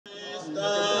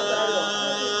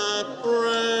The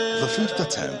fifth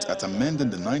attempt at amending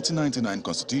the 1999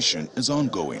 Constitution is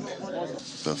ongoing.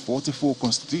 The 44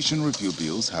 Constitution review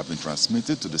bills have been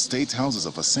transmitted to the state houses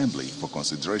of assembly for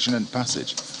consideration and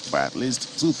passage by at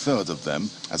least two-thirds of them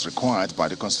as required by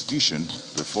the Constitution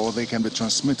before they can be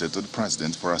transmitted to the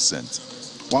President for assent.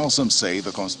 While some say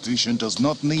the Constitution does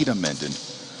not need amending,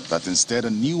 that instead a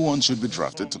new one should be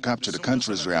drafted to capture the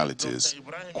country's realities,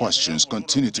 questions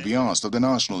continue to be asked of the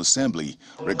National Assembly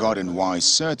regarding why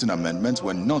certain amendments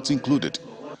were not included.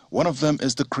 One of them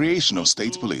is the creation of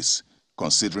state police,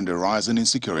 considering the rising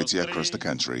insecurity across the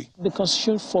country. The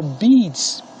Constitution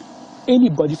forbids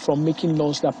anybody from making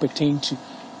laws that pertain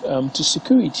to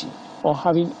security or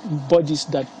having bodies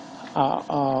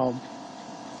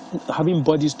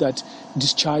that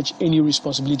discharge any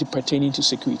responsibility pertaining to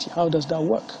security. How does that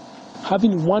work?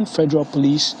 Having one federal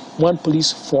police, one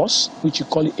police force, which you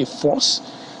call it a force,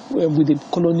 with the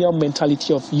colonial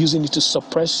mentality of using it to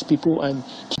suppress people and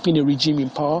keeping a regime in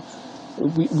power,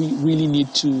 we really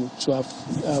need to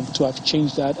have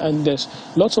changed that. And there's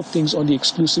lots of things on the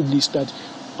exclusive list that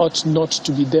ought not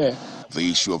to be there.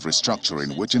 The issue of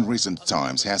restructuring, which in recent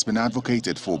times has been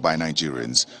advocated for by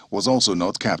Nigerians, was also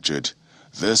not captured.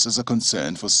 This is a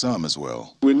concern for some as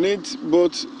well. We need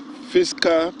both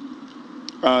fiscal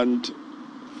and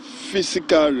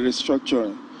physical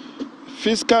restructuring.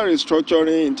 Fiscal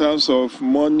restructuring in terms of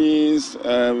monies,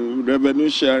 revenue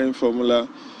sharing formula,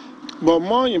 but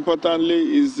more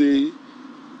importantly is the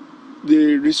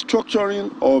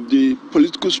restructuring of the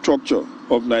political structure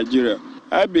of Nigeria.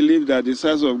 I believe that the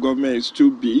size of government is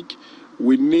too big.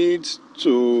 We need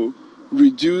to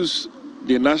reduce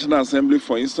the National Assembly,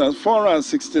 for instance,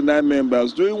 469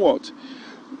 members. Doing what?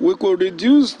 We could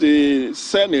reduce the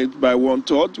Senate by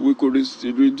 1/3. We could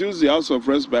reduce the House of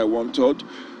Reps by 1/3.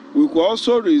 We could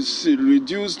also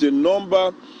reduce the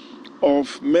number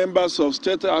of members of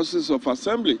state houses of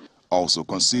assembly. Also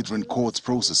considering court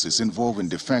processes involving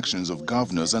defections of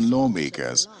governors and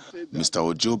lawmakers, Mr.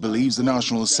 Ojo believes the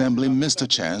National Assembly missed a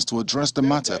chance to address the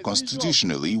matter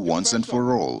constitutionally once and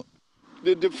for all.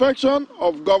 The defection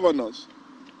of governors,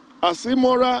 as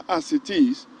immoral as it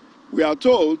is, we are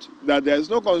told that there is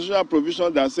no constitutional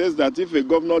provision that says that if a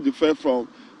governor defects from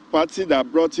party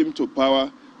that brought him to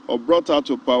power or brought her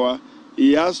to power,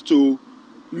 he has to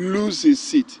lose his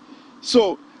seat.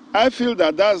 So I feel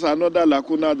that that's another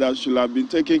lacuna that should have been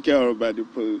taken care of by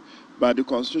the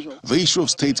Constitution. The issue of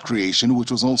state creation,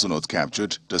 which was also not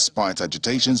captured, despite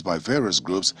agitations by various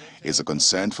groups, is a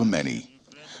concern for many.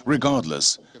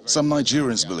 Regardless, some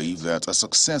Nigerians believe that a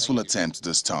successful attempt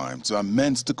this time to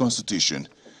amend the Constitution,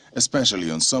 especially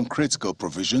on some critical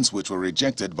provisions which were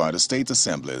rejected by the state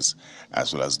assemblies,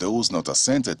 as well as those not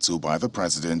assented to by the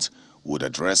President, would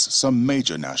address some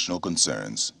major national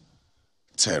concerns.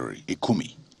 Terry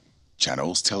Ikumi,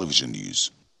 Channels Television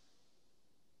News.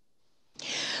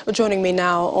 Well, joining me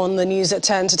now on the news at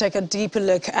 10 to take a deeper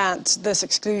look at this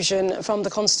exclusion from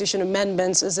the Constitution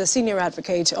amendments is the senior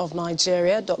advocate of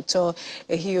Nigeria, Dr.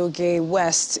 Ehioge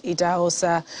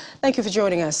West-Idahosa. Thank you for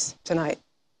joining us tonight.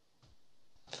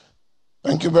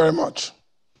 Thank you very much.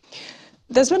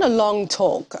 There's been a long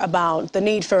talk about the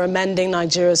need for amending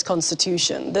Nigeria's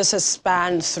constitution. This has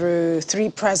spanned through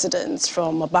 3 presidents,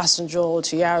 from Obasanjo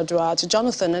to Yar'Adua to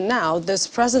Jonathan, and now this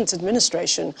present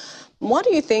administration. Why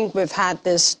do you think we've had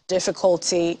this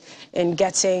difficulty in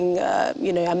getting,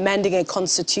 amending a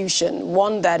constitution,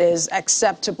 one that is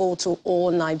acceptable to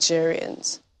all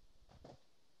Nigerians?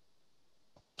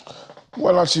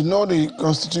 Well, as you know, the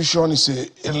Constitution is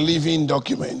a living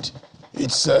document.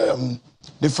 It's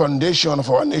the foundation of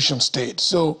our nation state.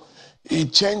 So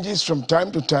it changes from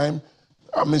time to time,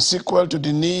 sequel to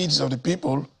the needs of the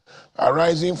people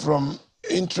arising from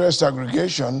interest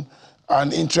aggregation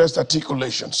and interest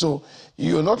articulation. So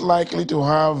you're not likely to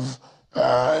have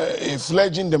a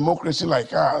fledgling democracy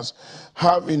like ours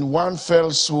have in one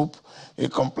fell swoop a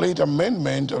complete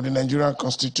amendment of the Nigerian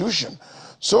Constitution.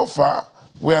 So far,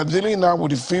 we are dealing now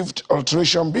with the 5th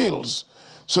alteration bills.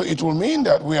 So it will mean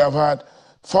that we have had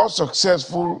 4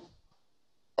 successful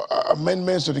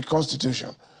amendments to the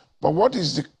Constitution. But what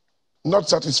is not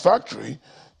satisfactory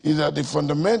is that the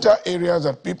fundamental areas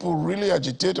that people really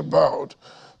agitate about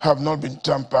have not been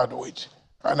tampered with.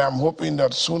 And I'm hoping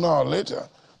that sooner or later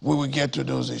we will get to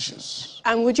those issues.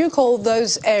 And would you call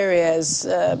those areas,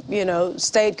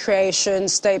 state creation,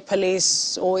 state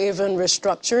police, or even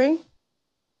restructuring?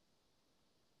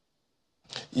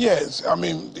 Yes,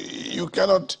 you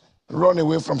cannot run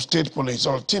away from state police.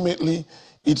 Ultimately,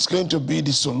 it's going to be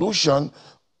the solution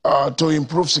to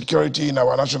improve security in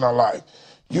our national life.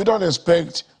 You don't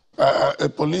expect a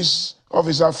police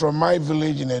officer from my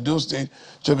village in Edo State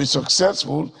to be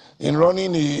successful in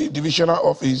running a divisional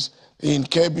office in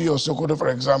Kebbi or Sokoto, for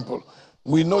example.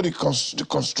 We know the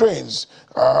constraints.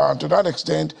 To that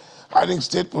extent, I think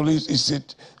state police is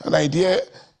an idea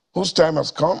whose time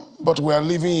has come, but we are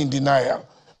living in denial.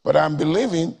 But I'm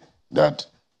believing that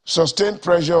sustained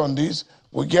pressure on this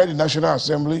will get the National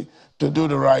Assembly to do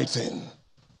the right thing.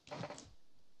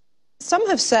 Some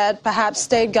have said perhaps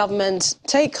state governments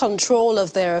take control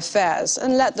of their affairs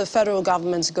and let the federal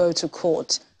government go to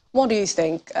court. What do you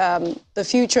think? The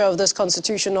future of this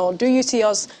constitution, or do you see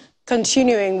us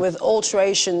continuing with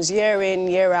alterations year in,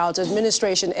 year out,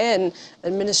 administration in,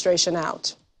 administration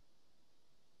out?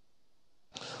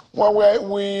 Well,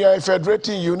 we are a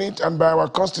federating unit, and by our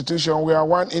constitution, we are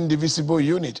one indivisible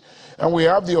unit. And we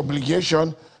have the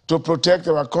obligation to protect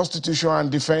our constitution and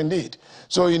defend it.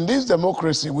 So in this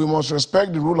democracy, we must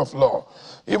respect the rule of law.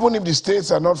 Even if the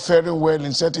states are not faring well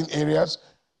in certain areas,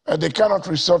 they cannot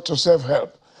resort to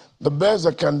self-help. The best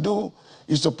they can do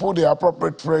is to put the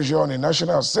appropriate pressure on the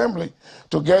National Assembly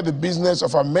to get the business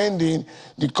of amending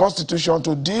the Constitution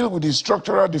to deal with the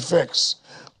structural defects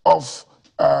of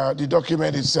the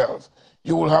document itself.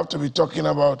 You will have to be talking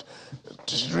about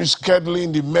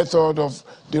rescheduling the method of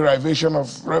derivation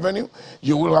of revenue.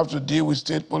 You will have to deal with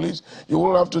state police. You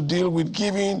will have to deal with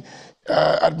giving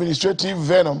administrative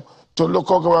venom to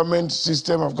local government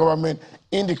system of government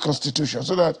in the Constitution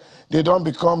so that they don't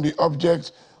become the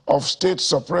object of state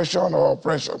suppression or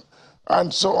oppression,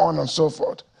 and so on and so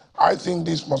forth. I think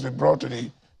this must be brought to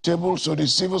the table so the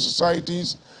civil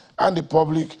societies and the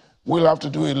public will have to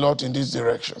do a lot in this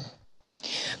direction.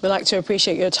 We'd like to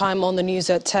appreciate your time on the News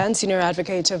at 10. Senior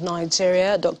Advocate of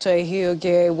Nigeria, Dr.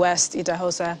 Ehioge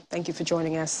West-Idahosa. Thank you for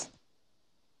joining us.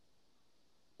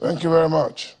 Thank you very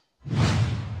much.